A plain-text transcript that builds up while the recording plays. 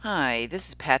Hi, this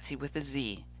is Patsy with a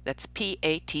Z. That's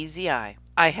Patzi.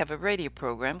 I have a radio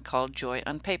program called Joy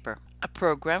on Paper, a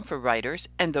program for writers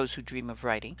and those who dream of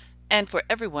writing, and for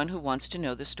everyone who wants to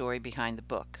know the story behind the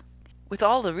book. With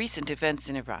all the recent events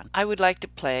in Iran, I would like to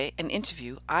play an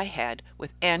interview I had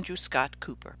with Andrew Scott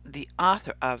Cooper, the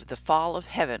author of The Fall of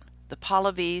Heaven, The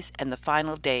Pahlavis, and the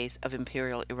Final Days of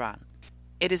Imperial Iran.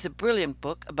 It is a brilliant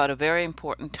book about a very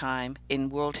important time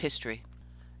in world history.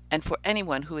 And for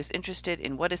anyone who is interested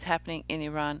in what is happening in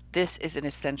Iran, this is an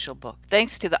essential book.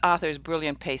 Thanks to the author's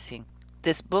brilliant pacing,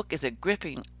 this book is a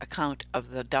gripping account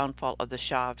of the downfall of the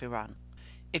Shah of Iran.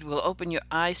 It will open your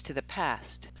eyes to the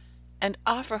past and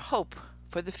offer hope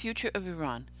for the future of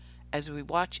Iran as we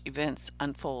watch events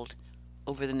unfold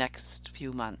over the next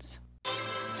few months.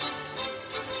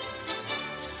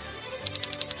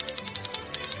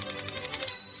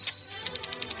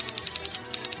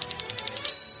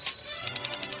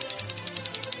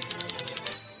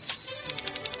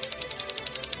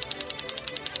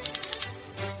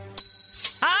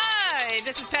 Hi,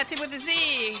 this is Patsy with a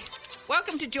Z.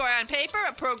 Welcome to Joy on Paper,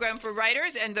 a program for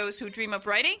writers and those who dream of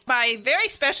writing. My very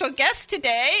special guest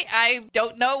today, I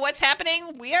don't know what's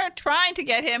happening. We are trying to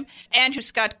get him, Andrew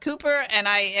Scott Cooper, and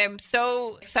I am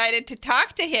so excited to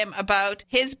talk to him about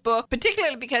his book,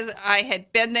 particularly because I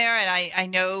had been there and I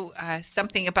know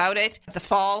something about it. The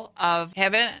Fall of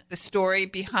Heaven, the story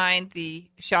behind the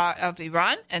Shah of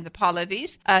Iran and the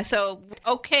Pahlavis.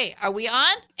 Okay, are we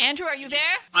on? Andrew, are you there?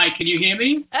 Hi, can you hear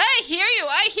me? I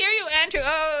hear you, Andrew.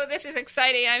 Oh, this is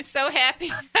exciting. I'm so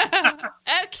happy.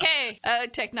 Okay,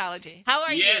 technology. How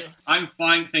are you? Yes, I'm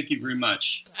fine. Thank you very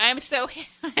much. I'm so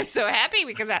happy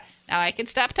because now I can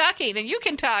stop talking and you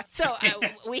can talk. So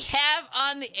we have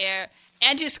on the air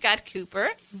Andrew Scott Cooper.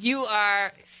 You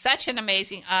are such an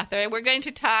amazing author. We're going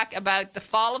to talk about The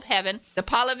Fall of Heaven, the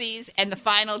Pahlavis, and the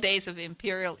Final Days of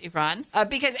Imperial Iran.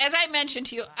 Because as I mentioned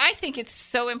to you, I think it's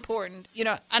so important. You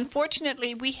know,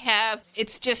 unfortunately,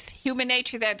 it's just human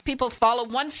nature that people follow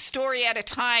one story at a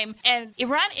time. And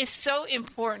Iran is so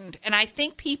important. And I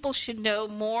think people should know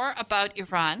more about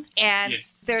Iran. And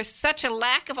Yes. There's such a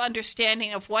lack of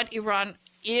understanding of what Iran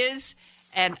is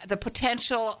and the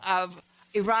potential of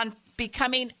Iran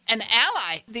becoming an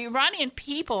ally. The Iranian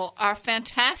people are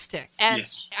fantastic. And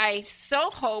Yes. I so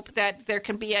hope that there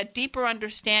can be a deeper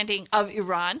understanding of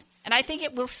Iran. And I think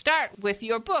it will start with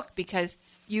your book because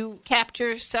you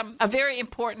capture a very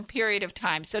important period of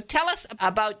time. So tell us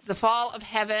about The Fall of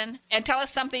Heaven and tell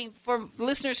us something for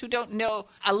listeners who don't know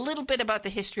a little bit about the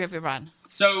history of Iran.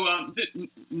 So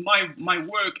my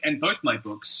work and both my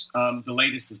books, the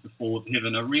latest is The Fall of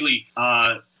Heaven, are really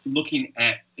looking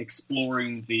at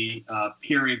exploring the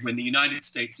period when the United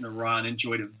States and Iran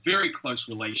enjoyed a very close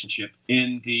relationship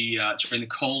during the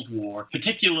Cold War,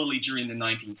 particularly during the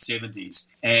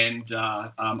 1970s. And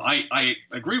I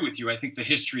agree with you. I think the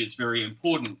history is very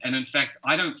important. And in fact,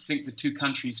 I don't think the two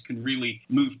countries can really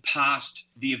move past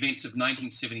the events of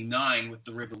 1979 with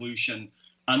the revolution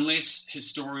unless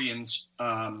historians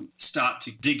start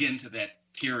to dig into that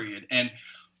period. And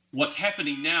what's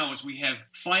happening now is we have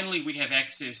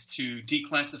access to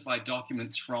declassified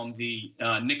documents from the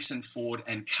Nixon, Ford,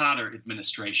 and Carter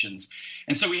administrations.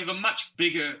 And so we have a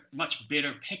much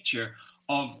better picture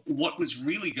of what was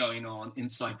really going on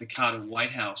inside the Carter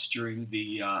White House during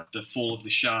the fall of the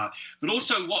Shah, but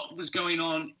also what was going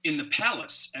on in the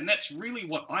palace. And that's really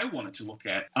what I wanted to look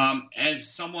at. As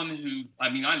someone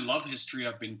I love history.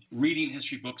 I've been reading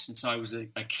history books since I was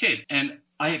a kid, and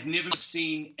I have never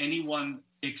seen anyone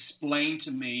explain to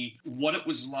me what it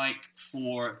was like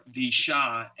for the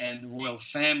Shah and the royal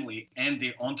family and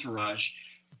their entourage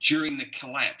during the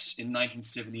collapse in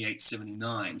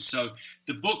 1978-79. So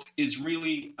the book is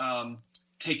really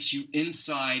takes you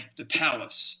inside the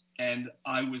palace. And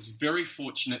I was very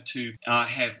fortunate to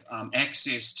have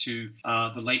access to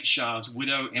the late Shah's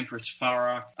widow, Empress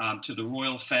Farah, to the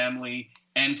royal family,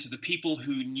 and to the people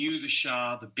who knew the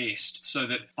Shah the best so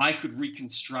that I could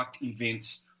reconstruct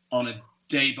events on a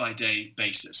day-by-day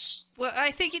basis. Well,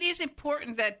 I think it is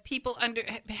important that people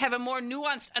have a more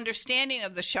nuanced understanding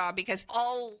of the Shah because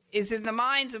all is in the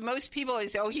minds of most people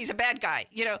is, oh, he's a bad guy,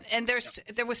 you know. And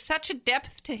there was such a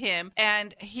depth to him,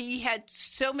 and he had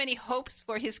so many hopes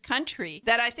for his country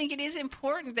that I think it is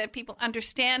important that people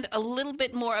understand a little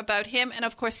bit more about him, and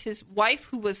of course his wife,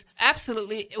 who was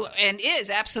absolutely and is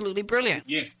absolutely brilliant.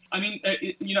 Yes, I mean,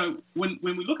 when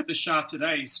we look at the Shah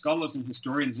today, scholars and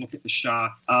historians look at the Shah.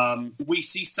 We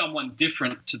see someone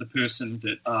different to the person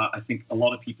that I think a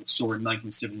lot of people saw in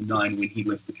 1979 when he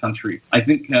left the country. I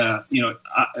think,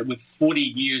 with 40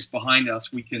 years behind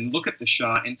us, we can look at the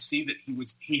Shah and see that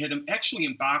he had actually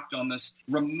embarked on this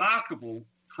remarkable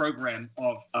program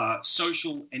of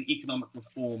social and economic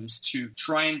reforms to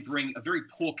try and bring a very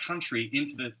poor country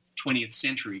into the 20th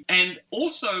century. And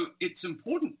also, it's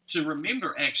important to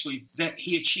remember, actually, that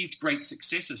he achieved great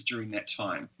successes during that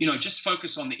time. Just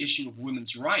focus on the issue of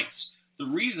women's rights. The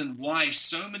reason why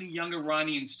so many young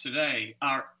Iranians today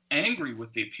are angry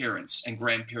with their parents and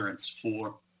grandparents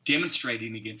for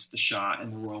demonstrating against the Shah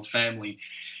and the royal family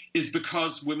is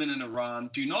because women in Iran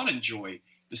do not enjoy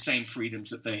the same freedoms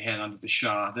that they had under the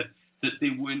Shah, that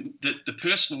the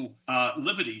personal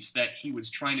liberties that he was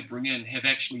trying to bring in have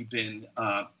actually been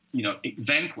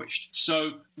vanquished.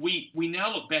 So we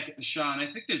now look back at the Shah, and I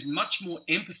think there's much more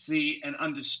empathy and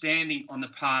understanding on the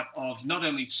part of not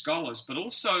only scholars, but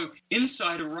also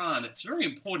inside Iran. It's very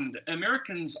important.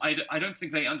 Americans, I don't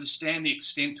think they understand the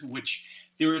extent to which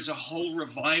there is a whole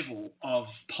revival of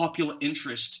popular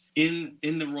interest in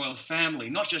the royal family,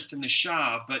 not just in the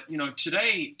Shah, but,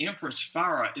 today Empress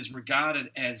Farah is regarded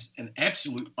as an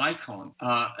absolute icon,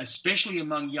 especially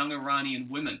among young Iranian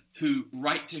women who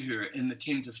write to her in the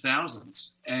tens of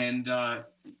thousands. And,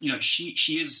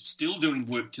 she is still doing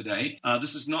work today.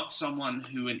 This is not someone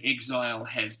who in exile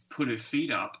has put her feet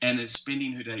up and is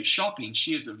spending her day shopping.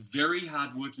 She is a very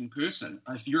hardworking person.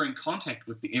 If you're in contact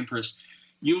with the Empress,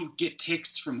 you'll get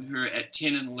texts from her at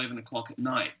 10 and 11 o'clock at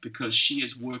night because she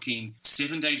is working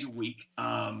 7 days a week.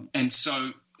 And so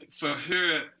for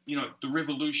her, the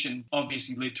revolution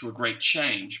obviously led to a great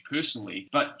change personally,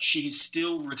 but she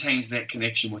still retains that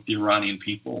connection with the Iranian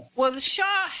people. Well, the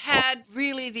Shah had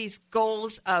really these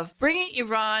goals of bringing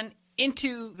Iran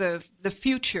into the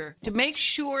future to make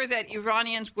sure that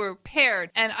Iranians were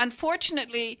prepared. And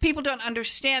unfortunately, people don't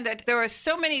understand that there are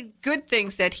so many good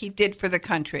things that he did for the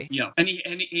country. Yeah, and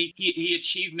he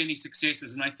achieved many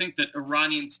successes. And I think that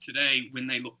Iranians today, when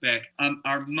they look back,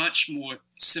 are much more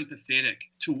sympathetic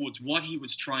towards what he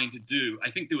was trying to do. I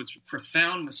think there was a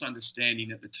profound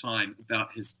misunderstanding at the time about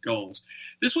his goals.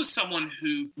 This was someone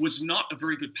who was not a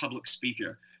very good public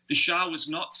speaker. The Shah was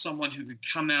not someone who could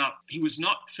come out. He was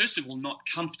not, first of all, not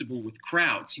comfortable with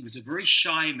crowds. He was a very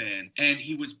shy man, and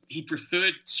he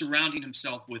preferred surrounding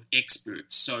himself with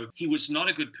experts. So he was not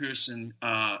a good person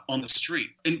on the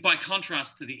street. And by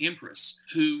contrast to the Empress,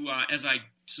 who, as I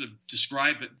sort of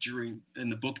describe it in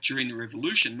the book during the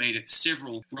revolution, made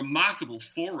several remarkable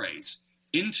forays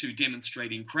into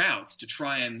demonstrating crowds to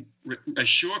try and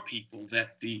assure people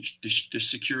that the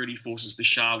security forces, the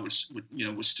Shah was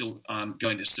still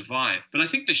going to survive. But I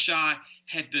think the Shah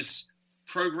had this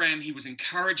program. He was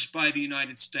encouraged by the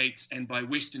United States and by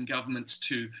Western governments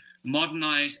to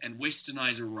modernize and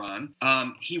westernize Iran.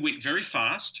 He went very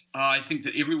fast. I think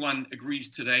that everyone agrees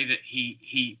today that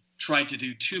he tried to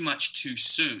do too much too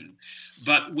soon.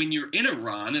 But when you're in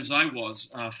Iran, as I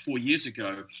was 4 years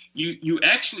ago, you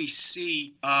actually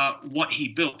see what he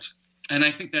built. And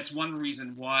I think that's one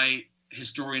reason why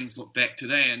historians look back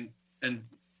today and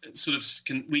sort of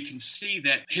we can see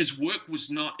that his work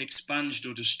was not expunged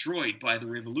or destroyed by the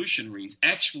revolutionaries.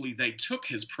 Actually, they took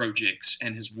his projects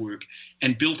and his work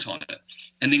and built on it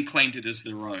and then claimed it as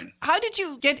their own. How did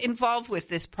you get involved with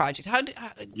this project?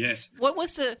 Yes. What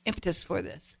was the impetus for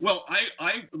this? Well,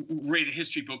 I read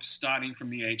history books starting from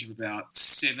the age of about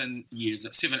 7, 8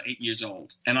 years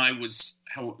old. And I was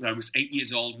 8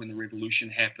 years old when the revolution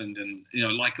happened. And,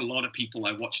 like a lot of people,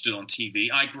 I watched it on TV.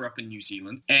 I grew up in New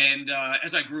Zealand. And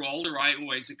as I grew older, I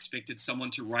always expected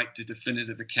someone to write the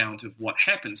definitive account of what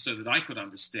happened so that I could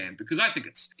understand. Because I think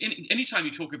it's anytime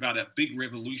you talk about a big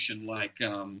revolution like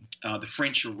the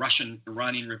French or Russian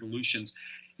Iranian revolutions,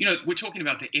 we're talking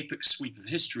about the epic sweep of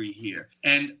history here.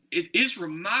 And it is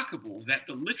remarkable that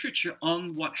the literature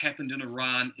on what happened in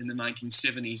Iran in the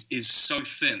 1970s is so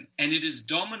thin. And it is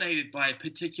dominated by a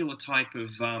particular type of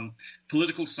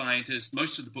political scientist.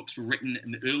 Most of the books were written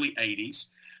in the early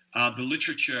 80s. The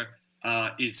literature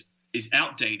is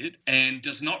outdated and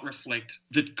does not reflect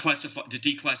the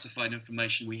declassified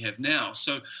information we have now.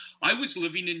 So I was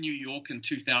living in New York in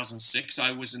 2006.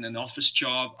 I was in an office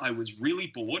job. I was really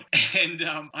bored, and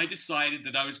I decided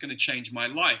that I was going to change my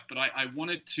life. But I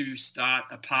wanted to start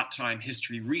a part-time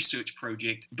history research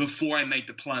project before I made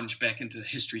the plunge back into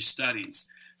history studies.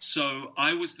 So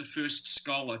I was the first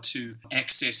scholar to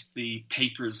access the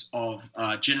papers of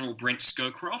General Brent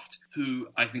Scowcroft, who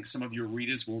I think some of your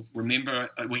readers will remember.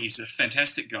 He's a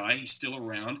fantastic guy. He's still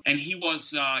around. And he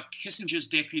was Kissinger's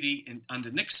deputy under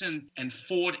Nixon and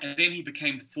Ford, and then he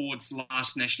became Ford's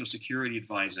last national security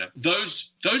advisor.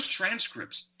 Those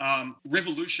transcripts have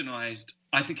revolutionized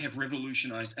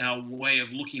our way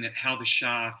of looking at how the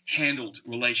Shah handled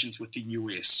relations with the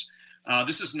U.S.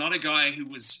 This is not a guy who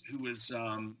was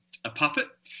a puppet.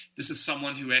 This is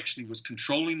someone who actually was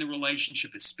controlling the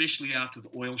relationship, especially after the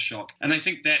oil shock. And I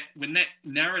think that when that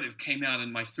narrative came out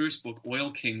in my first book,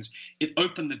 Oil Kings, it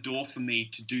opened the door for me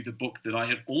to do the book that I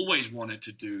had always wanted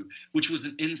to do, which was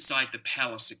an inside the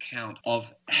palace account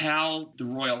of how the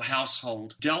royal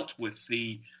household dealt with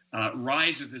the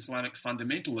rise of Islamic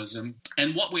fundamentalism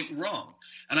and what went wrong.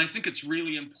 And I think it's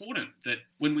really important that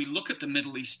when we look at the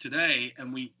Middle East today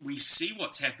and we see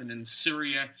what's happened in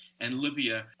Syria and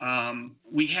Libya,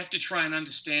 we have to try and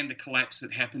understand the collapse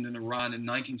that happened in Iran in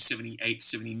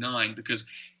 1978-79, because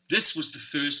this was the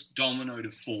first domino to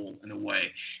fall in a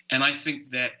way. And I think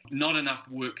that not enough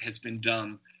work has been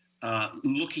done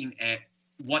looking at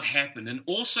what happened, and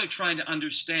also trying to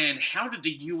understand how did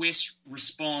the U.S.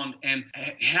 respond, and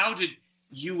how did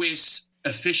U.S.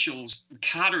 officials,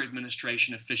 Carter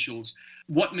administration officials,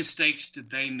 what mistakes did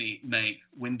they make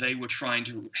when they were trying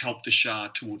to help the Shah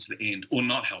towards the end, or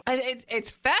not help?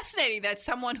 It's fascinating that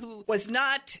someone who was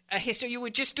not a historian, you were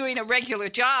just doing a regular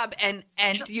job, and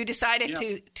you decided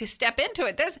to step into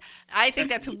it. I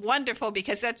think that's wonderful,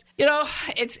 because that's,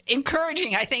 it's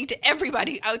encouraging, I think, to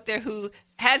everybody out there who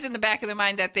has in the back of their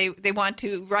mind that they want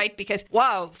to write, because,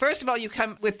 wow, first of all, you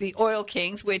come with the Oil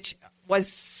Kings, which was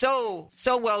so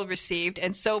well received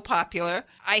and so popular.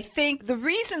 I think the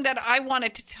reason that I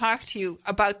wanted to talk to you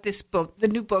about this book, the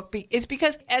new book, is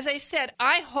because, as I said,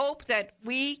 I hope that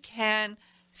we can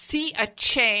see a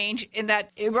change in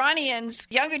that Iranians,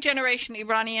 younger generation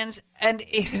Iranians, and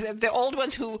the old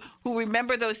ones who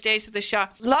remember those days of the Shah,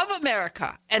 love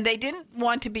America, and they didn't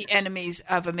want to be enemies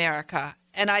of America.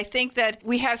 And I think that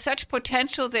we have such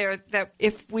potential there that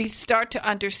if we start to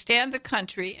understand the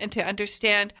country and to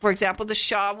understand, for example, the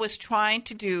Shah was trying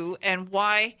to do and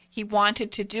why he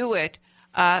wanted to do it,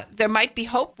 there might be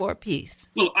hope for peace.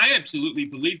 Well, I absolutely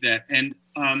believe that. And,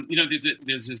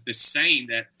 there's this saying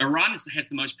that Iran has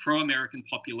the most pro-American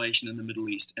population in the Middle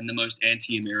East and the most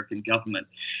anti-American government.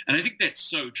 And I think that's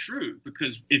so true,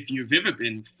 because if you've ever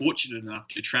been fortunate enough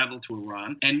to travel to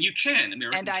Iran, and you can,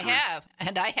 American tourists.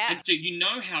 And I have. And so you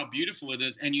know how beautiful it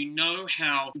is, and you know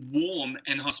how warm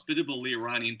and hospitable the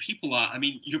Iranian people are. I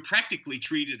mean, you're practically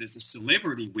treated as a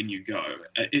celebrity when you go.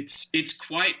 It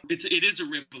is a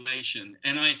revelation.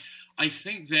 And I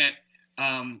think that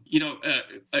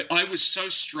I was so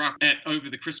struck at over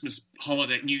the Christmas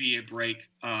holiday, New Year break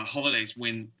holidays,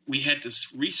 when we had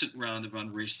this recent round of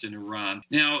unrest in Iran.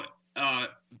 Now,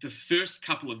 the first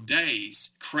couple of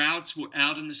days, crowds were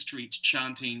out in the streets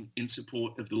chanting in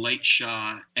support of the late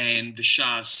Shah and the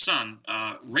Shah's son,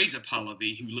 Reza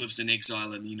Pahlavi, who lives in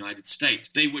exile in the United States.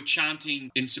 They were chanting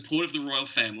in support of the royal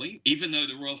family, even though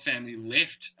the royal family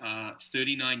left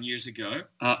 39 years ago,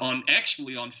 on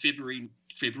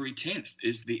February 10th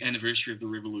is the anniversary of the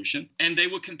revolution. And they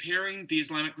were comparing the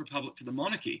Islamic Republic to the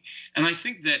monarchy. And I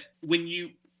think that when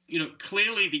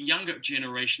clearly the younger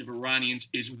generation of Iranians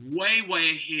is way, way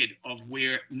ahead of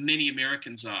where many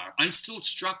Americans are. I'm still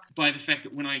struck by the fact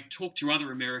that when I talk to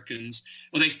other Americans,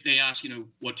 well, they ask,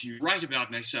 what do you write about?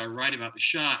 And I say, I write about the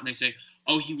Shah. And they say,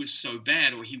 oh, he was so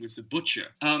bad, or he was the butcher.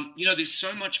 There's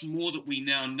so much more that we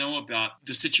now know about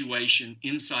the situation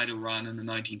inside Iran in the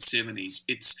 1970s.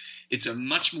 It's a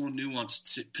much more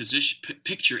nuanced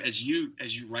picture, as you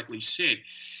rightly said.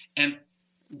 And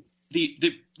the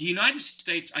United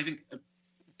States, I think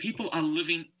people are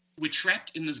we're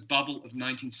trapped in this bubble of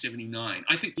 1979.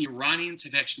 I think the Iranians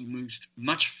have actually moved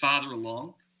much farther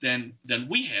along than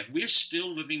we have. We're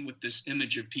still living with this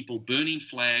image of people burning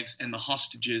flags and the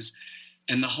hostages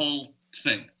and the whole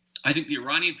thing. I think the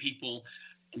Iranian people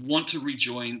want to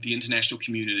rejoin the international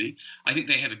community. I think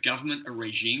they have a government, a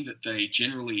regime that they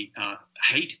generally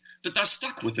hate, but they're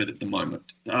stuck with it at the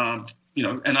moment.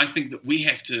 And I think that we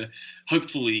have to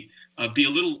hopefully be a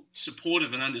little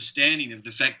supportive and understanding of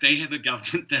the fact they have a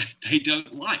government that they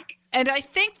don't like. And I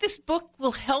think this book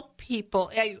will help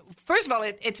people. First of all,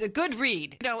 it's a good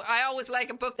read. I always like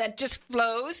a book that just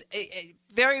flows.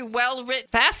 Very well written,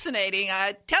 fascinating.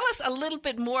 Tell us a little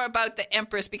bit more about the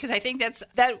Empress, because I think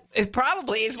that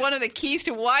probably is one of the keys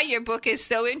to why your book is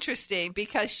so interesting,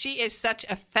 because she is such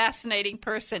a fascinating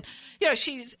person.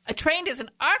 She's trained as an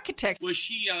architect. Well,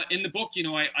 she in the book,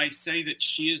 I say that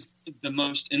she is the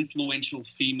most influential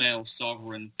female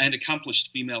sovereign and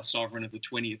accomplished female sovereign of the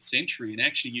 20th century. And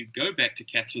actually, you go back to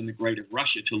Catherine the Great of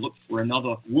Russia to look for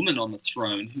another woman on the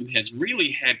throne who has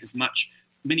really had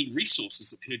many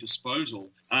resources at her disposal.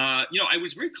 I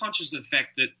was very conscious of the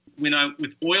fact that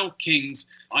with Oil Kings,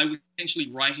 I was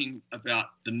essentially writing about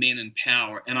the men in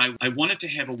power, and I wanted to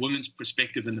have a woman's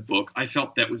perspective in the book. I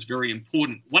felt that was very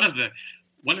important. One of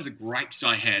the gripes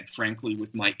I had, frankly,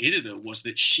 with my editor was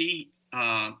that she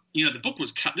the book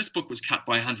was cut. This book was cut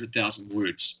by 100,000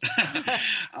 words.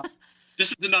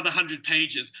 This is another 100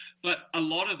 pages, but a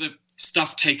lot of the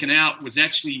stuff taken out was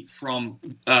actually from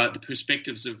the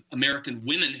perspectives of American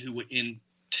women who were in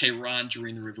Tehran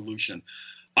during the revolution.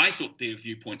 I thought their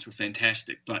viewpoints were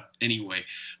fantastic, but anyway.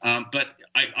 But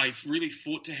I really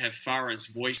fought to have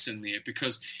Farah's voice in there,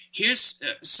 because here's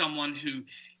someone who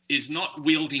is not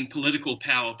wielding political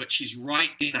power, but she's right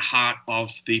in the heart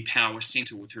of the power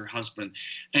center with her husband.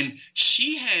 And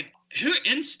her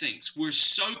instincts were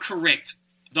so correct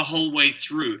the whole way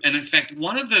through. And in fact,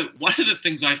 one of the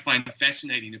things I find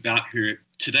fascinating about her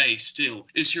today still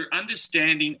is her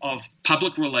understanding of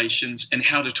public relations and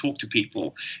how to talk to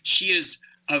people. She is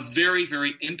a very,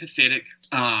 very empathetic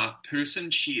person.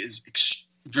 She is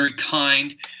very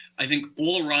kind. I think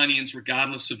all Iranians,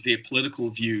 regardless of their political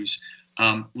views,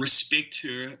 respect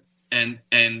her, and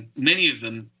many of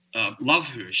them love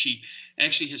her. She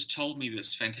actually has told me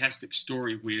this fantastic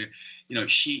story where,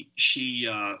 she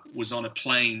was on a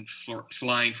plane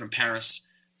flying from Paris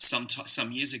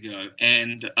some years ago,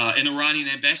 and an Iranian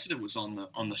ambassador was on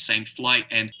the same flight,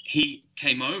 and he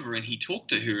came over and he talked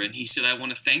to her, and he said, "I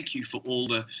want to thank you for all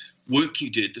the work you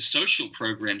did, the social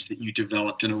programs that you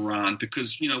developed in Iran,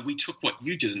 because we took what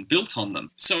you did and built on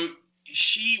them." So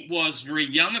she was very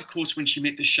young, of course, when she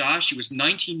met the Shah. She was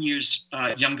 19 years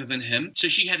younger than him. So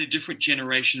she had a different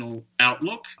generational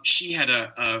outlook. She had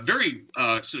a very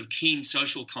sort of keen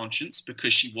social conscience,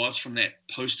 because she was from that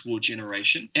post-war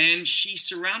generation. And she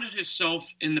surrounded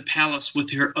herself in the palace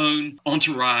with her own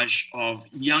entourage of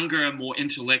younger, more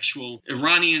intellectual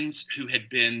Iranians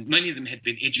many of them had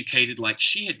been educated like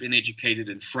she had been educated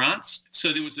in France.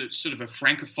 So there was a sort of a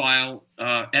Francophile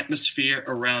atmosphere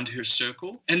around her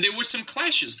circle. And there were some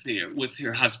clashes there with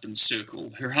her husband's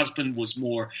circle. Her husband was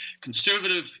more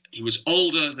conservative. He was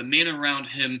older. The men around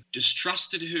him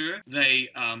distrusted her. They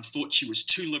thought she was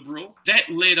too liberal. That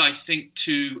led, I think,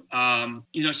 to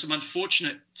some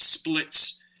unfortunate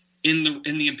splits in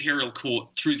the imperial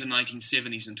court through the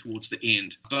 1970s and towards the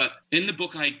end. But in the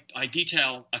book, I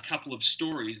detail a couple of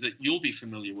stories that you'll be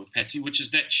familiar with, Patsy, which is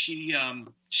that she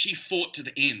fought to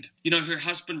the end. Her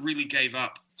husband really gave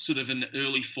up sort of in the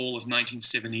early fall of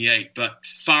 1978, but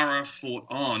Farah fought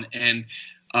on, and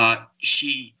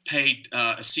she paid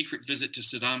a secret visit to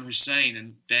Saddam Hussein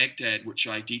in Baghdad, which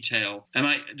I detail. And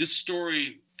this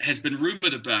story has been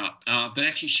rumored about, but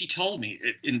actually she told me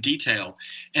it in detail.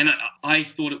 And I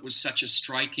thought it was such a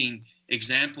striking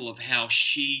example of how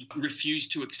she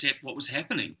refused to accept what was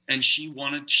happening. And she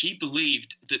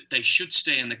believed that they should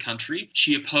stay in the country.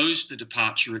 She opposed the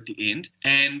departure at the end.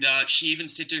 And she even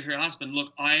said to her husband,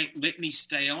 "Look, let me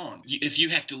stay on. If you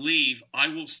have to leave, I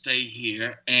will stay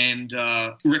here and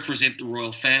represent the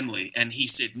royal family." And he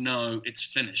said, "No, it's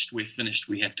finished. We're finished.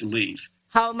 We have to leave."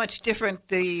 How much different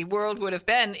the world would have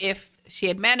been if she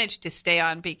had managed to stay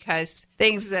on, because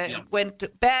things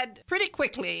went bad pretty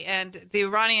quickly, and the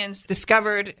Iranians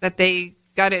discovered that they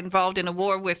got involved in a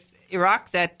war with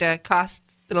Iraq that cost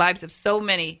the lives of so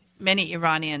many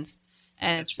Iranians.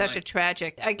 And it's such a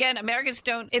tragic. Again, Americans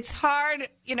it's hard,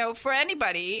 for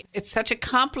anybody. It's such a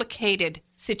complicated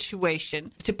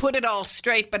situation to put it all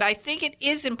straight, but I think it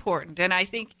is important. And I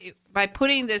think by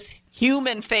putting this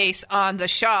human face on the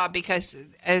Shah, because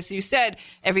as you said,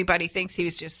 everybody thinks he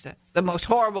was just the most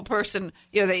horrible person.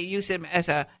 They use him as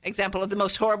an example of the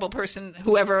most horrible person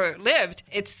who ever lived.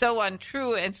 It's so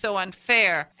untrue and so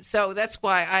unfair. So that's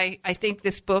why I think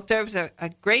this book serves a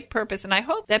great purpose, and I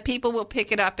hope that people will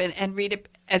pick it up and read it.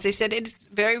 As I said, it's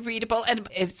very readable, and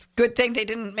it's a good thing they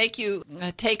didn't make you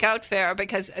take out Farah,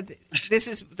 because this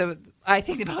is I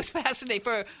think the most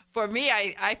fascinating. For me,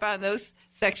 I found those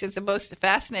sections the most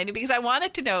fascinating, because I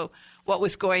wanted to know what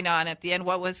was going on at the end,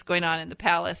 what was going on in the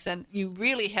palace, and you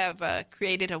really have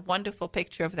created a wonderful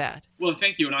picture of that. Well,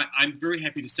 thank you, and I'm very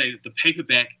happy to say that the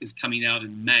paperback is coming out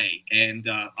in May, and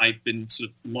I've been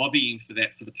sort of lobbying for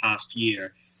that for the past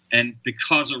year. And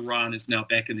because Iran is now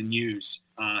back in the news,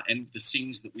 and the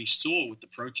scenes that we saw with the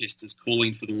protesters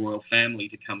calling for the royal family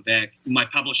to come back, my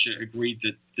publisher agreed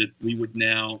that they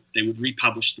would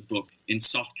republish the book in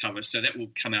softcover, so that will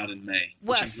come out in May.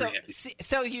 Well,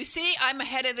 so you see, I'm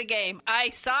ahead of the game. I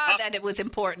saw that it was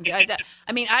important.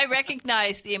 I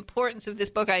recognize the importance of this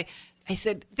book. I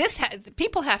said,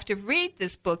 people have to read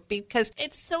this book, because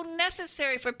it's so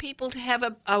necessary for people to have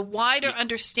a wider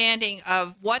understanding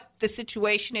of what the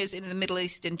situation is in the Middle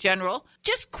East in general.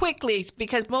 Just quickly,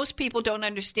 because most people don't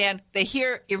understand. They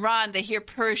hear Iran, they hear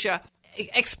Persia.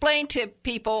 Explain to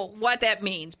people what that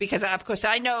means, because of course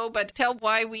I know, but tell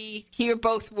why we hear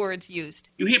both words used.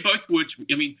 You hear both words.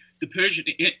 I mean, the Persian,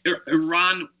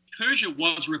 Iran Persia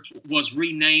was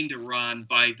renamed Iran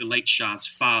by the late Shah's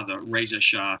father, Reza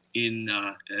Shah, in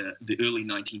the early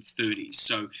 1930s.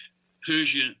 So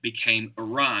Persia became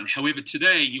Iran. However,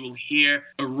 today you will hear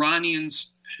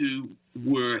Iranians who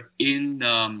were in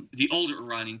the older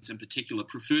Iranians in particular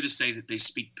prefer to say that they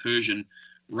speak Persian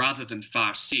rather than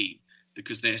Farsi,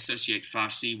 because they associate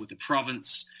Farsi with the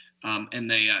province,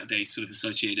 and they sort of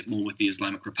associate it more with the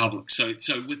Islamic Republic. So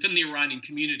within the Iranian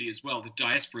community as well, the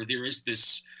diaspora, there is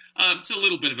this. It's a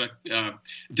little bit of a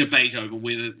debate over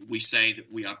whether we say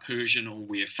that we are Persian or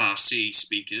we are Farsi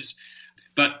speakers.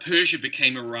 But Persia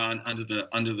became Iran under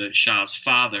the Shah's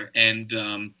father, and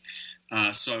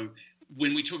so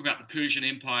when we talk about the Persian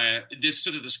Empire, there's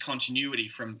sort of this continuity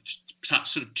from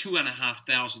sort of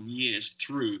 2,500 years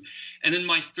through. And in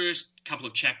my first couple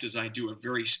of chapters, I do a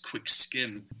very quick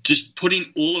skim, just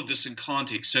putting all of this in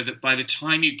context so that by the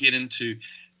time you get into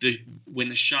when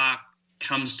the Shah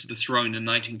comes to the throne in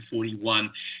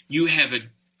 1941, you have a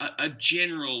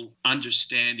general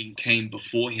understanding came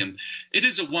before him. It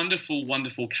is a wonderful,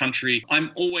 wonderful country. I'm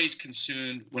always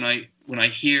concerned when I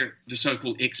hear the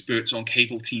so-called experts on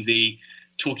cable TV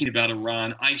talking about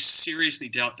Iran. I seriously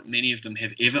doubt that many of them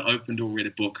have ever opened or read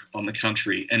a book on the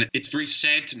country. And it's very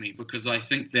sad to me because I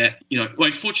think that,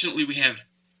 fortunately we have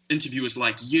interviewers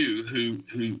like you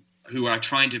who are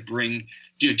trying to bring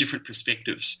different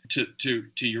perspectives to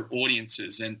your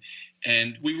audiences,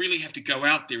 and we really have to go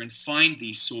out there and find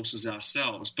these sources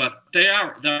ourselves. But they're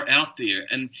out there,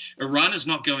 and Iran is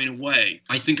not going away.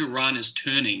 I think Iran is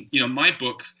turning. My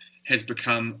book has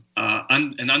become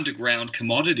an underground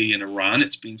commodity in Iran.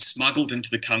 It's been smuggled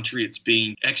into the country. It's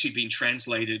actually being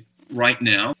translated right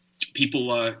now.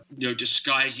 People are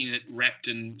disguising it, wrapped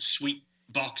in sweet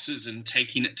boxes and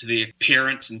taking it to their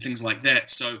parents and things like that.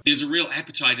 So there's a real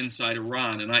appetite inside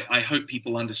Iran, and I hope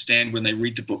people understand when they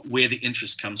read the book where the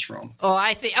interest comes from.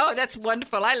 That's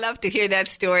wonderful. I love to hear that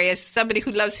story. As somebody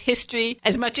who loves history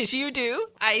as much as you do,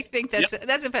 I think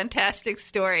that's a fantastic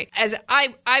story. As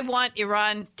I want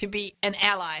Iran to be an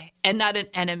ally and not an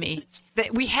enemy.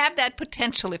 That we have that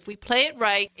potential if we play it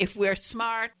right, if we're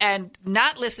smart and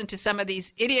not listen to some of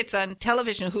these idiots on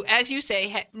television who, as you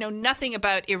say, know nothing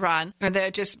about Iran, or they're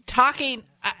just talking.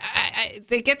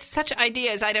 They get such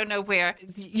ideas I don't know where.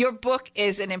 Your book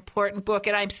is an important book,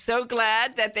 and I'm so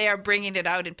glad that they are bringing it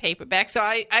out in paperback. So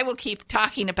I will keep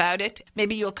talking about it.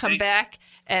 Maybe you'll come back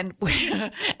and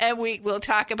we will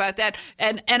talk about that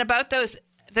and about those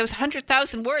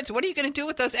 100,000 words. What are you going to do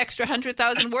with those extra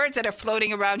 100,000 words that are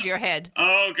floating around your head?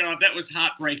 Oh God, that was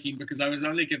heartbreaking because I was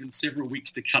only given several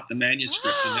weeks to cut the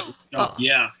manuscript, and that was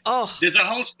There's a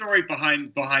whole story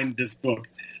behind this book,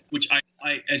 which I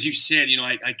as you said,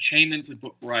 I came into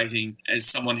book writing as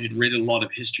someone who'd read a lot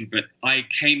of history, but I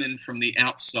came in from the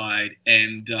outside,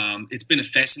 and it's been a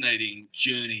fascinating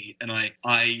journey. And I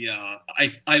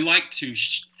like to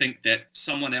think that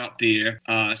someone out there,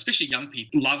 especially young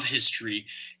people, love history.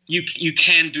 You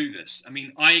can do this. I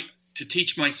mean, to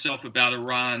teach myself about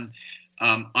Iran,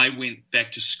 I went back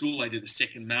to school. I did a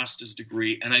second master's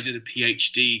degree, and I did a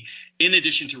PhD in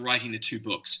addition to writing the two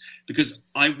books, because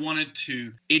I wanted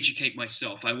to educate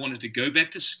myself. I wanted to go back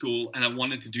to school, and I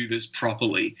wanted to do this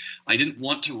properly. I didn't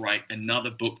want to write another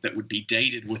book that would be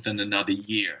dated within another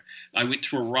year. I went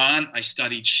to Iran. I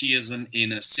studied Shiism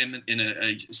in a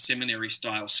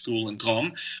seminary-style school in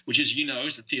Qom, which, as you know,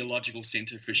 is the theological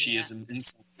center for Shiism in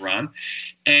Iran.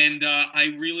 And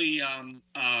I really I'm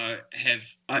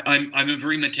a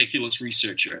very meticulous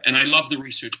researcher, and I love the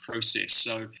research process.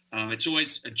 So it's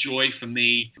always a joy for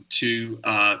me to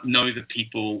know that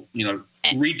people,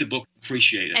 read the book,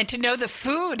 appreciate it. And to know the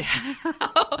food.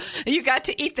 You got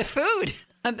to eat the food.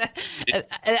 And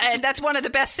that's one of the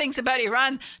best things about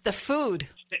Iran, the food.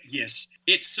 Yes,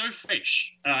 it's so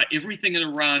fresh. Everything in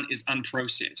Iran is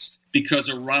unprocessed because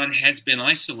Iran has been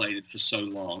isolated for so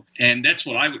long. And that's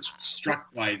what I was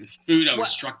struck by, the food. I was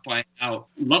struck by how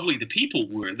lovely the people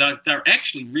were. They're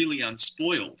actually really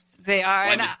unspoiled. They are,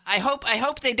 and I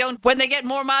hope they don't. When they get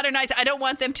more modernized, I don't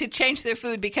want them to change their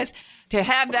food, because to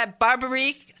have that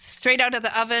barbaric straight out of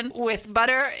the oven with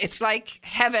butter, it's like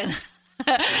heaven.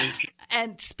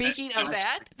 And speaking of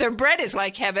that, their bread is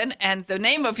like heaven, and the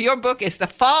name of your book is The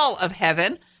Fall of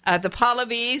Heaven, The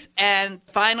Pahlavis and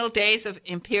Final Days of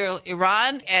Imperial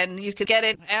Iran, and you could get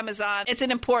it on Amazon. It's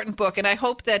an important book, and I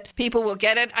hope that people will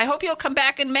get it. I hope you'll come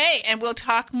back in May, and we'll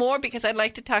talk more, because I'd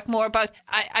like to talk more about,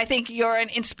 I think you're an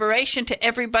inspiration to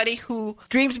everybody who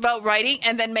dreams about writing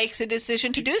and then makes a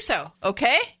decision to do so,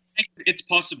 okay? It's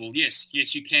possible. Yes,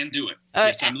 you can do it.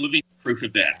 Yes, I'm living proof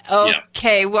of that.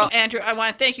 Okay, well, Andrew, I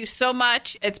want to thank you so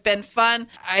much. It's been fun.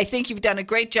 I think you've done a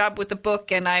great job with the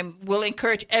book, and I will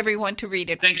encourage everyone to read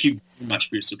it. Thank you very much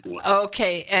for your support.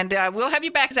 Okay, and we'll have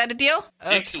you back. Is that a deal?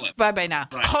 Excellent. Bye-bye now.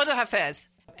 Right. Khoda Hafez.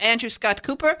 Andrew Scott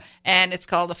Cooper, and it's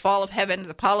called The Fall of Heaven,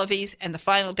 the Pahlavis, and the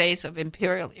Final Days of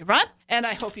Imperial Iran. And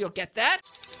I hope you'll get that.